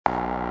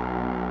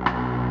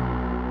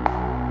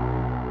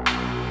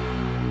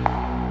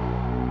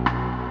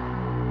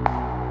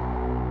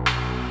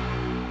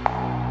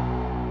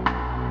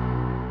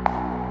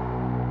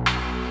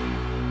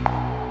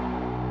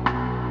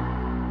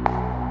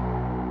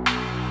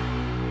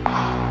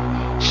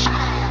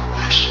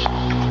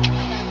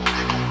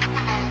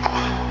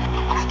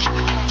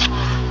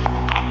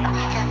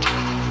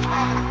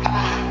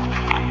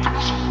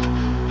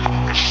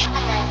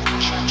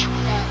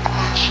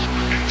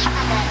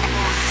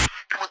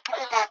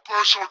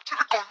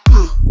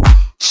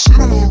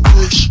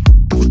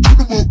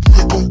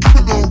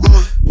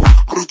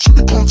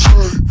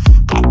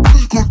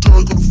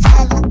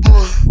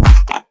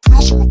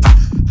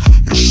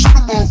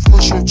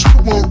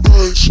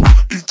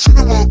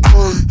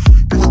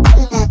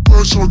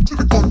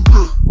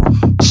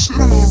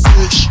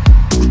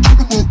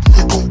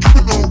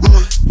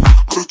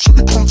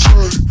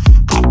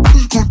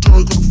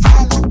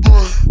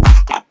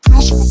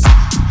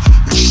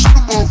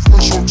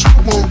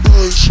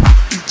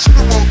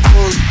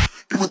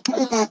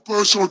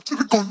So I did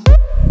it on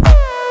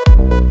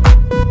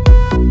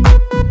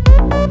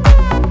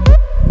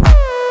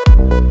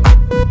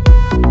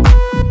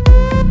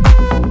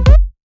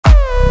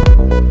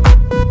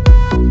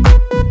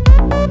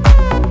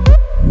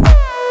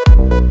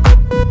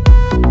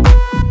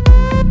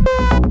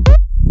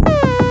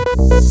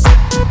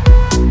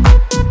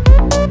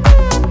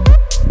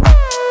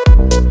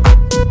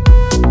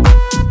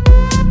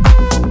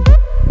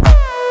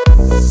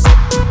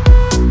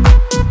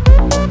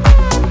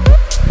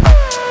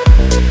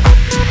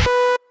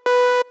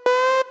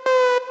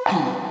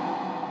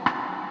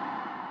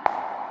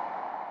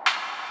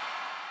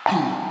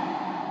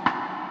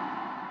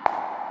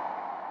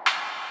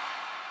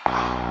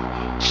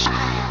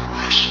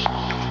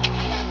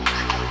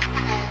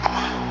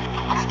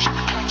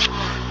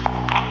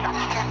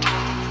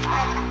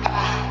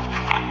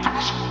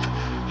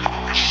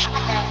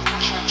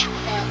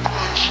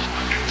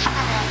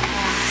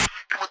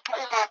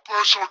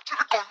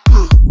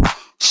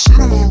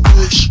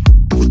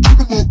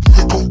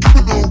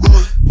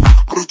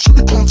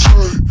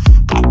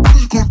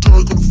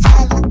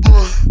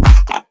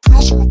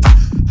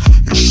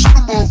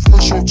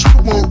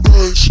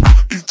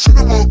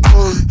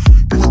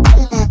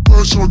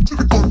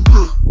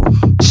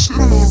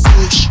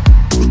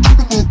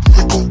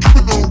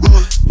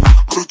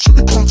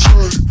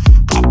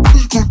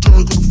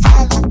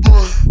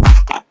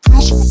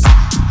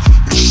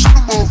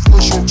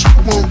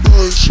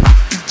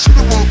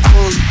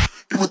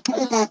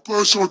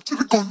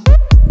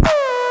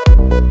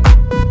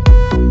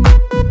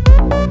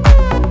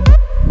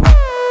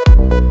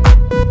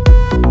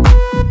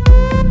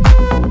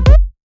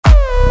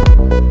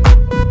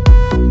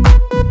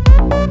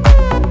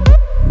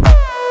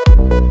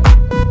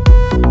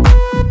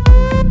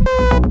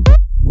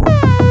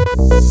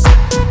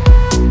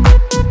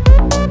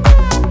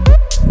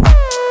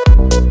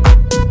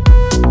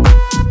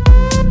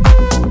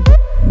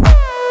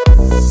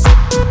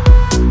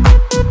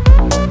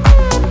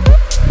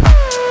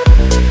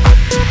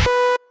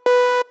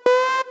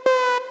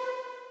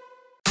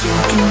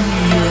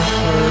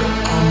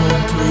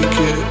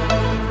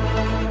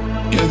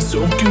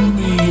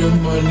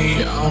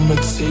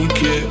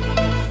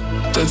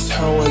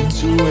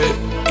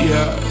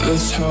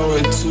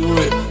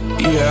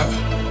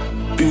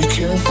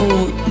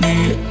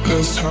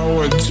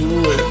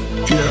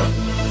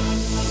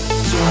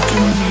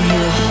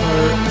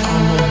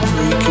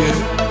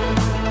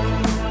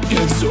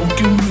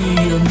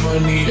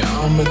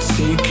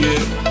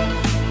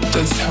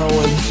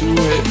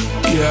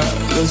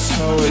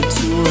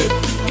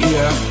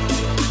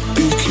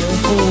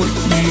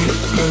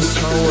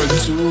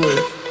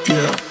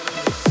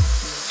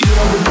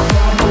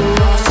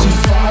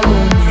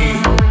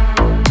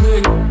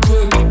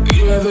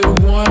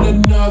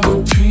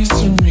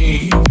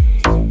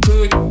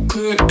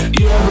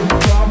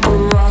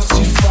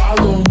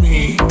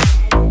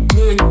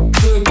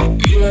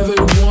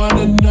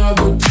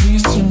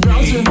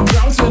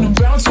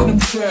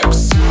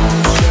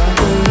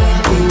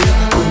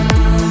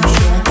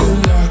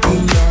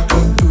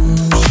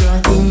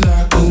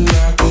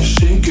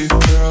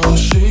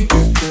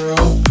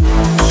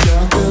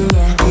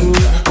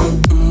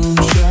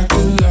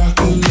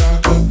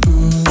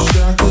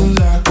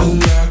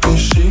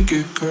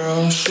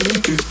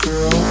shake it,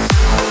 girl,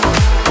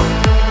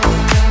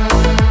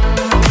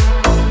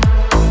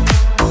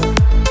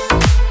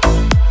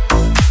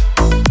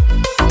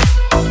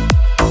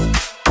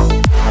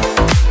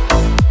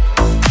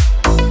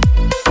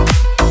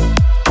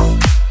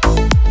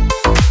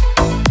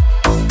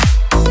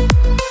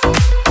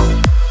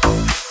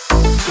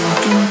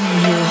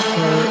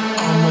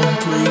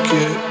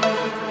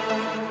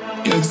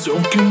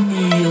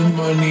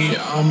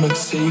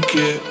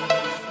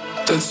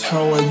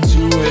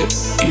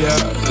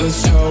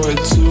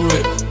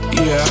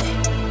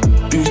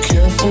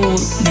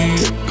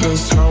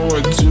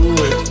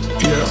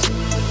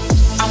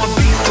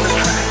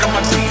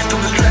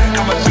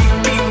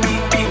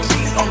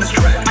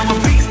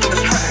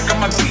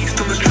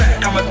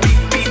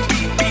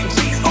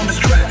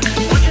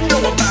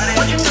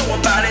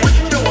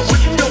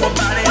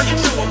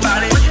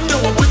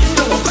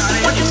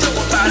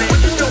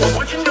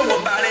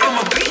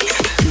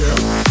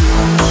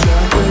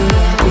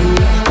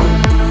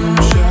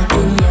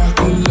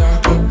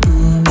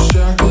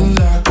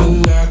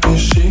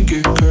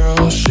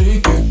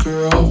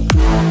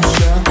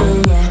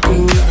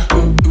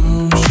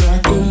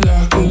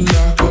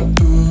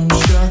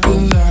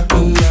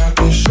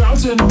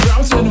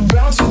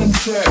 bouncing them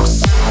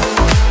checks.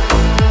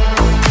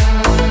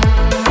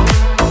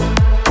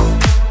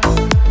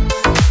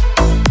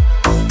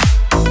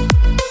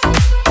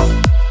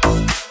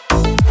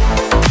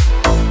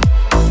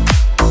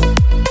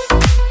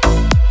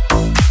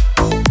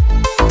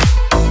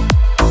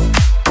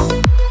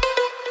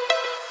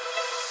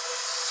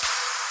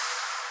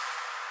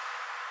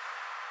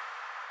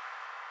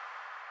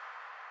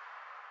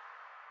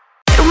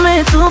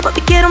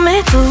 Papi,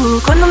 quiérome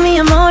tú. Cuando mi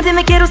amor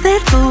dime quiero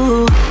ser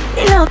tú.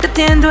 Y lo que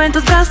tiendo en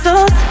tus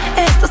brazos,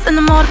 esto es un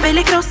amor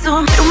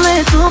peligroso.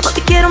 Quiérome tú,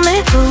 papi,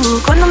 quiérome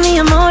tú. Cuando mi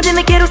amor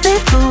dime quiero ser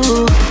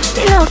tú.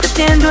 Y lo que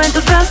tiendo en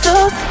tus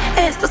brazos,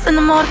 esto es un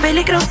amor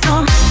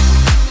peligroso.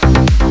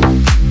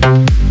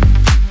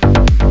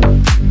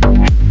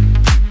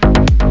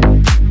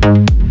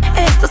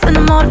 Esto es un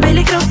amor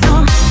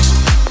peligroso.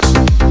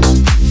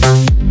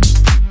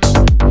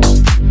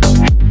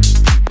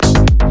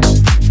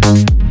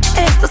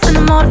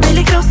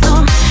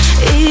 Peligroso.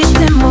 Y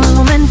temo el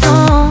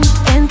momento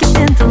en que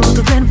siento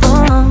tu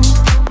cuerpo.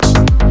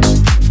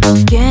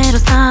 Quiero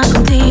estar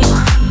contigo.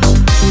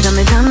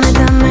 Dame, dame,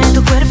 dame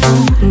tu cuerpo.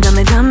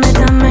 Dame, dame,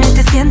 dame,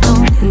 te siento.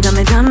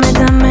 Dame, dame,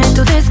 dame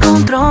tu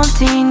descontrol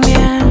sin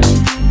miel.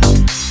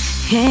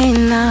 Hey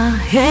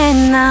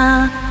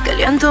na,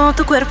 caliento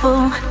tu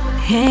cuerpo.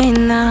 Hey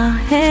na,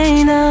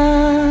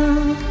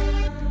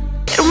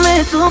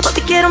 quiérome tú,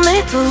 papi,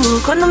 quiérome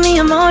tú. Cuando mi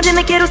amor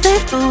dime quiero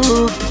ser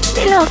tú.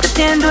 Y lo que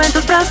tiendo en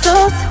tus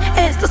brazos,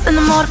 esto es un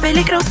amor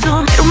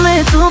peligroso.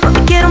 Quiérome tú, papi,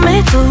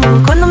 quiérome tú.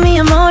 Cuando mi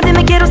amor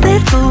dime quiero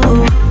ser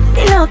tú.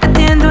 Y lo que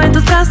tiendo en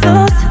tus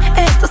brazos,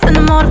 esto es un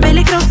amor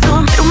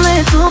peligroso.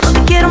 Quiérome tú, papi,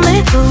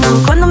 quiérome tú.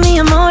 Cuando mi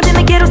amor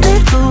dime quiero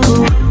ser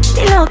tú.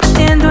 Y lo que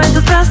tiendo en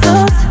tus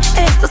brazos,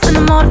 esto es un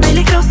amor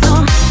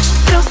peligroso.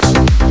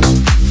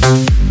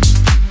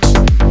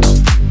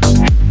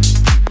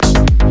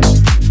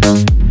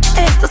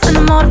 Esto es un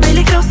amor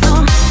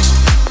peligroso.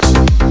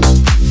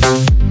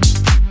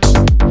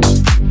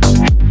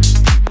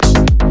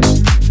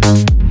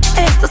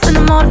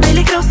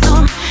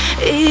 Peligroso.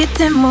 Y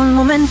temo el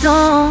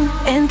momento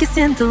en que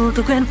siento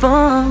tu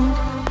cuerpo.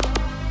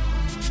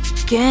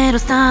 Quiero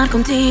estar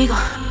contigo.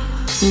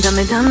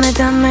 Dame, dame,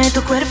 dame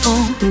tu cuerpo.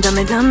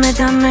 Dame, dame,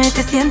 dame,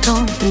 te siento.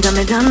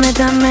 Dame, dame,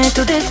 dame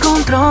tu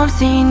descontrol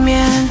sin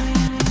miel.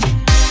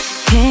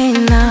 Hey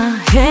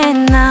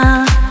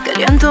na,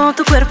 caliento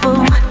tu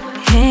cuerpo.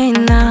 Hey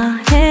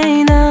na,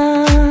 quiérome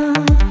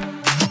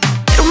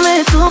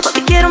tú,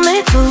 papi,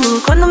 quiérome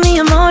tú. Cuando mi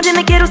amor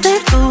dime quiero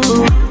ser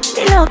tú.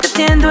 Y lo que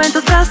tiendo en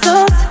tus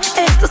brazos,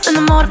 esto es un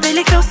amor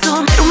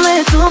peligroso.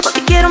 Quiérome tú,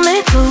 papi,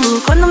 quiérome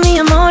tú. Cuando mi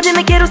amor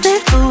dime quiero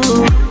ser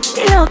tú.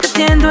 Y lo que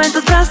tiendo en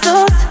tus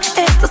brazos,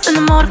 esto es un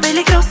amor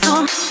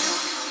peligroso.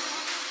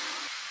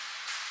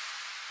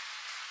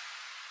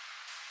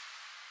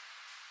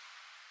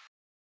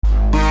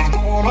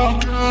 Perdona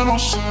que no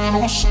sé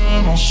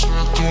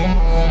tu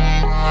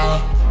nombre.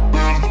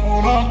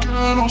 Perdona que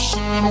no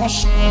sé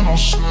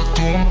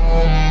tu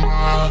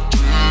nombre.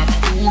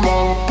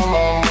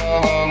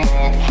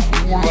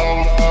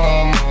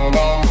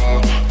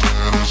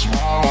 Eres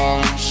mala,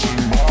 yo soy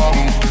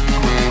malo, ¿qué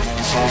me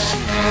vas a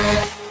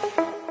hacer?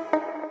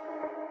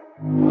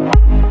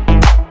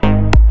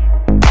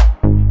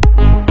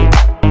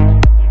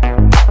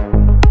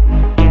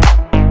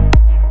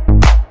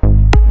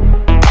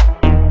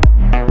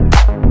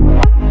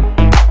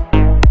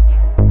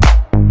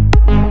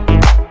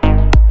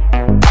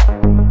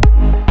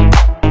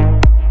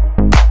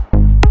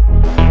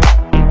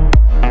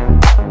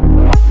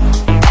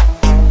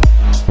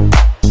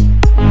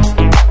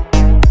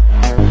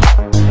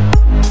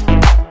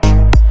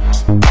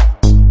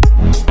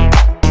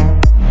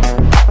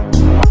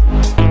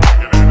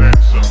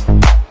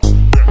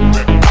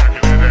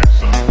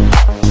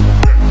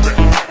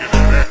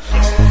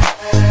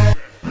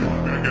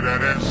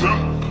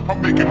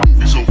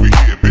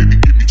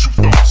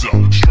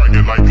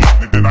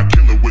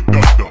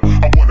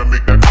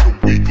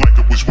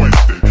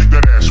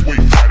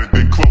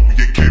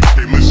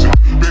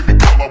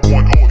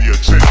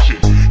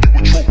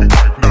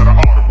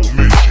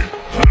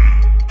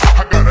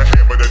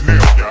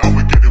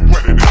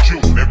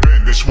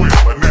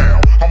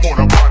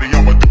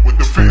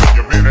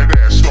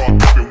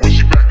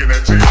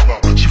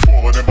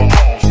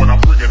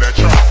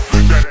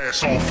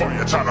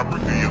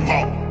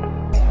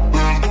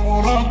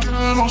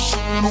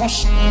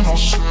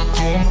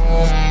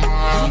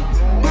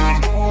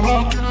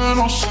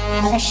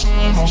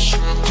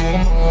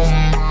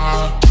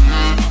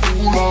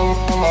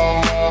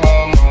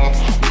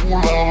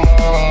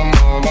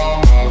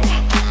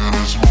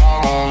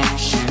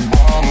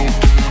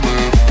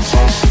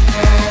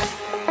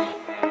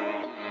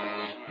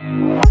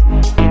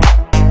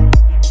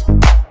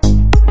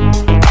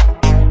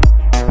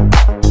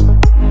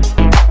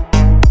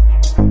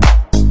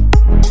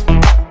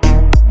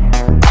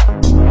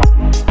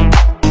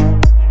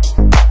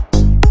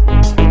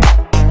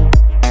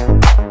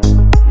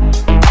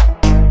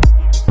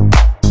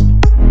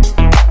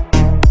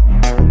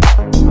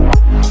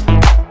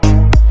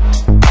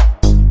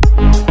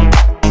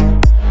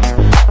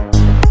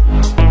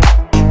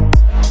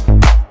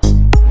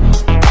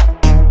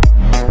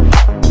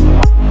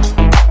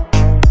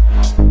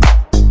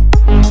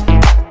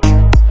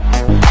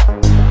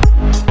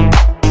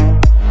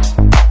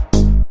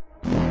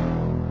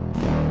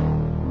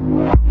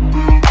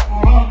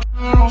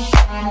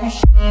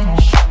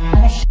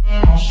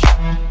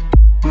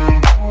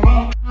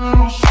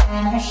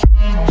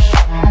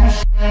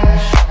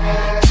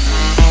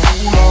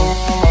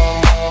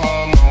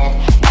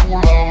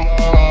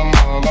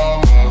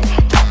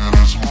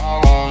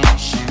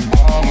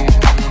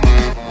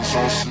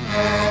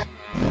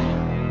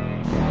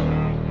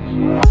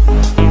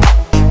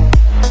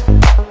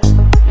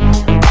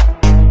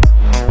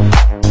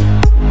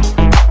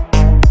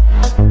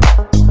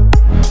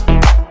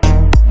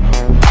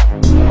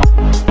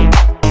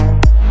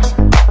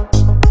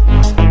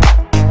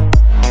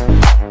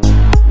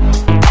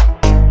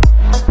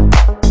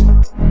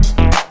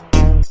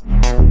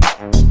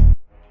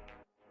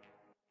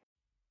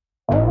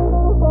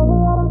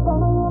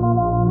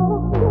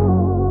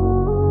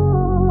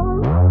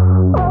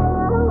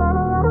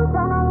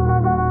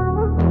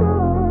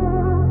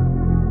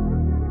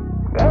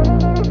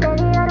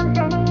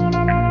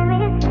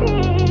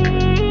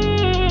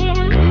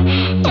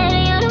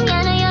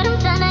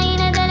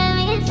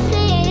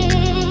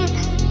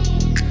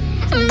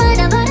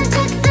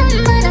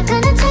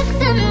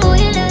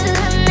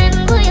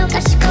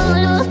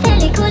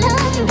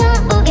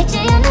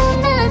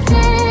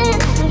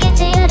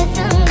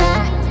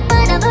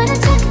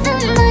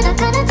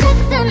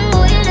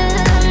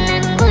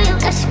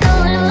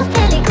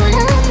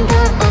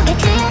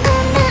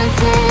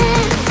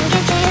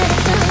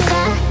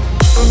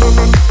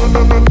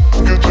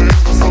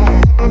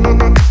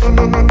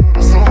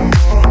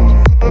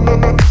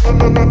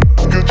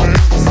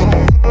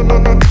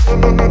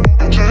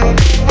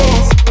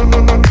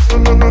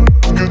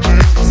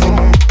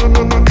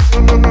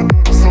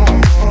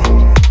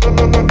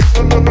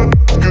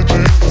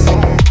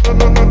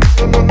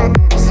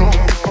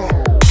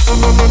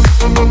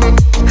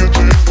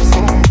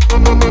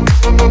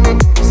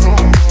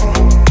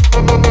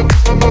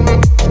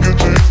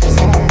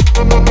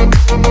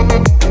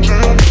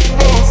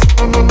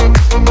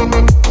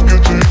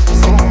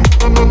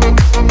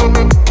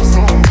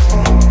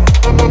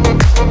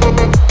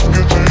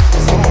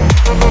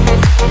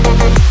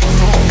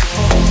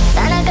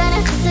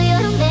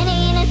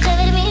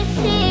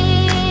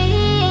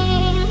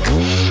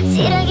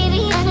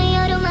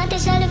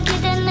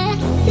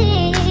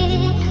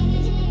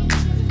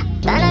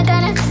 Bana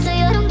kana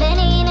susuyorum,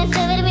 beni yine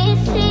sever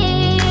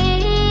misin?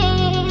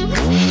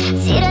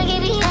 Zira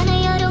gibi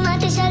yanıyorum,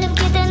 ateş alıp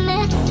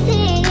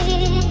gidemezsin.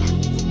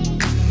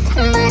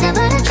 Bana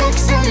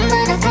banacaksın,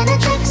 bana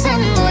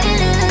kanacaksın. Bu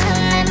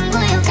yılın bu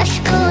yıl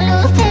aşk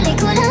olup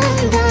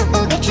pelikulanda.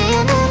 Bu gece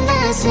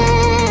yanımda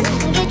sen,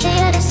 gece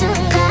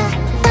yarısında.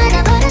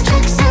 Bana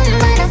banacaksın,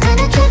 bana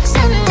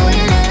kanacaksın. Bu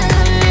yılın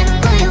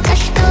bu yıl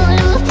aşk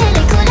olup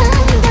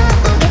pelikulanda.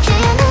 Bu gece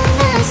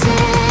yanımda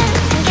sen,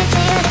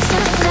 gece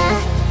yarısında.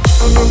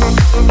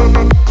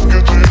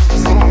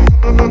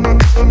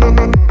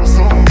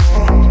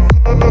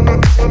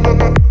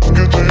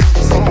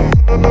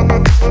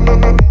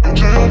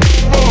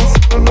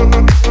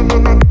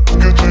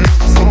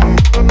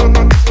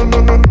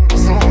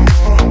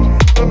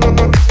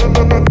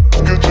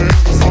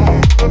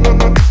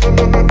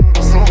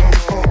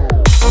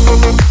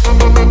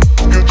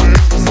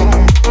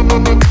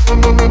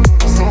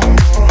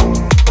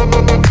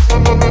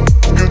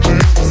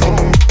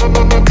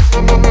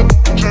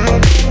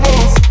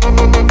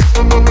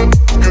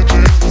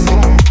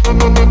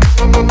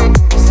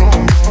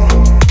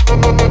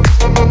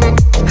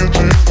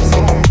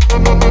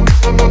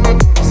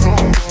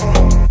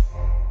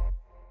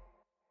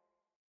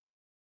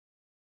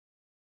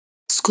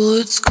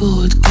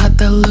 Schooled, got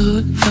the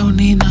loot, don't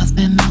need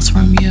nothing else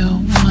from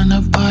you.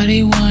 Wanna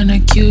party, wanna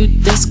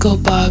cute, disco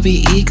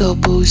Bobby, ego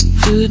boost,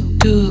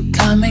 dude,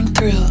 coming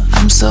through.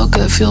 I'm so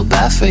good, feel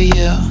bad for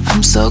you.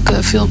 I'm so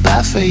good, feel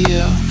bad for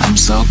you. I'm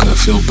so good,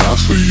 feel bad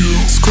for you.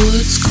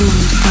 Schooled,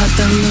 got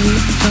the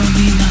loot, don't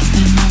need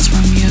nothing else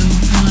from you.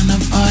 Wanna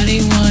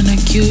party, wanna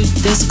cute,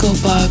 disco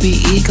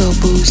Bobby, ego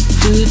boost,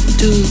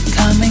 dude,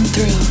 coming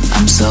through.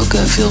 I'm so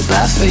good, feel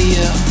bad for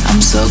you.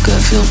 I'm so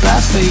good, feel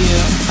bad for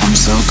you. I'm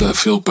so good,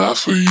 feel bad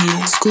for you.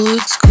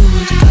 Schooled,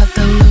 got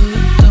the loot,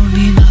 don't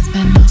need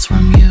nothing else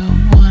from you.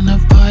 Wanna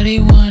party,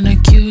 wanna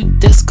cute,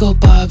 disco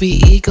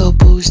Bobby, ego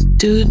boost,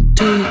 dude,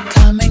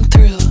 coming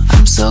through.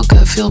 I'm so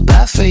good, feel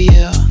bad for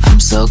you. I'm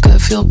so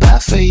good, feel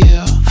bad for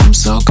you. I'm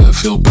so good,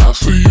 feel bad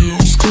for you.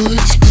 Schooled,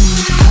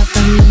 got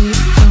the loot,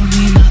 don't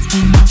need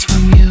nothing else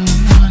from you.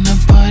 Wanna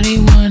party,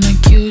 wanna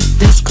cute,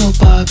 disco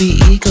Bobby,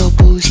 ego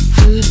boost,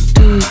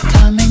 dude,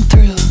 coming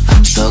through.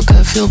 I'm so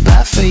good, feel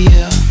bad for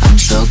you. I'm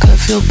so good,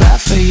 feel bad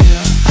for you.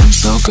 I'm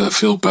so good,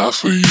 feel bad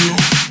for you.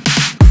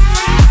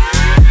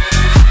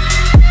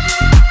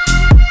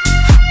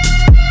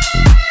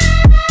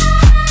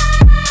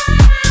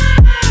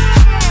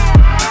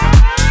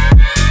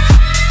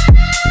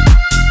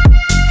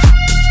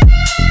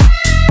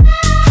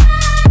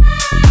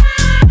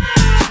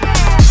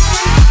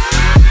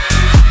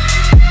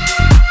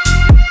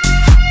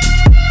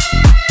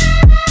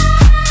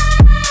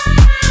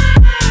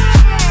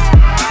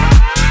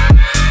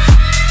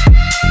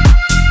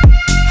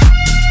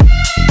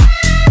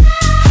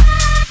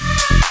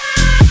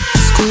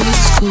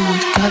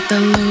 Got the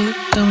loot,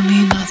 don't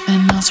need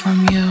nothing else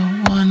from you.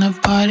 Wanna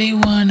party,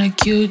 wanna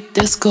cute,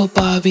 disco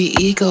Bobby,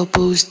 ego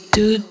boost,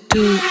 dude,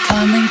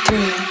 coming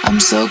through. I'm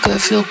so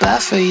good, feel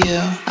bad for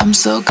you. I'm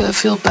so good,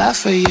 feel bad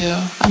for you.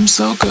 I'm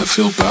so good,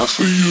 feel bad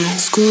for you.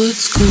 Schooled,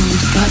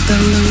 got the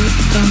loot,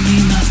 don't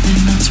need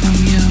nothing else from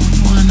you.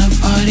 Wanna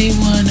party,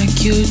 wanna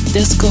cute,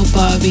 disco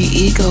Bobby,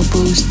 ego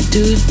boost,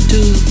 dude,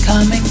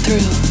 coming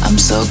through. I'm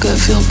so good,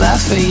 feel bad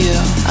for you.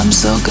 I'm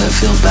so good,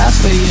 feel bad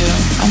for you.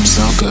 I'm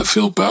so good,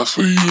 feel bad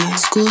for you.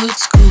 Schooled,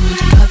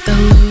 got the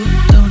loot,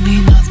 don't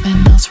need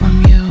nothing else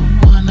from you.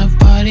 Wanna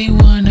party,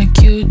 wanna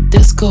cute,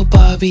 disco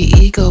Bobby,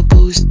 ego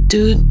boost,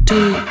 dude,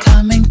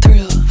 coming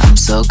through. I'm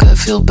so good,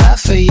 feel bad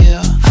for you.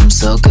 I'm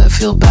so good,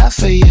 feel bad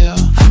for you.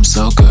 I'm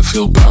so good,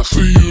 feel bad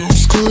for you.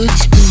 Schooled,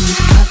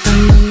 got the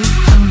loot,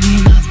 don't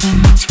need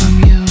nothing else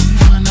from you.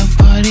 Wanna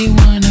party,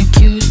 wanna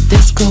cute,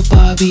 disco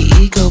Bobby,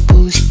 ego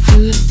boost,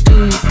 dude,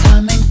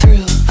 coming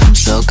through. I'm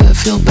so good,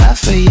 feel bad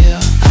for you.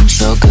 I'm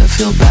so good,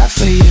 feel bad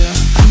for you.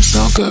 I'm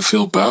so good,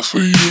 feel bad for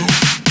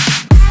you.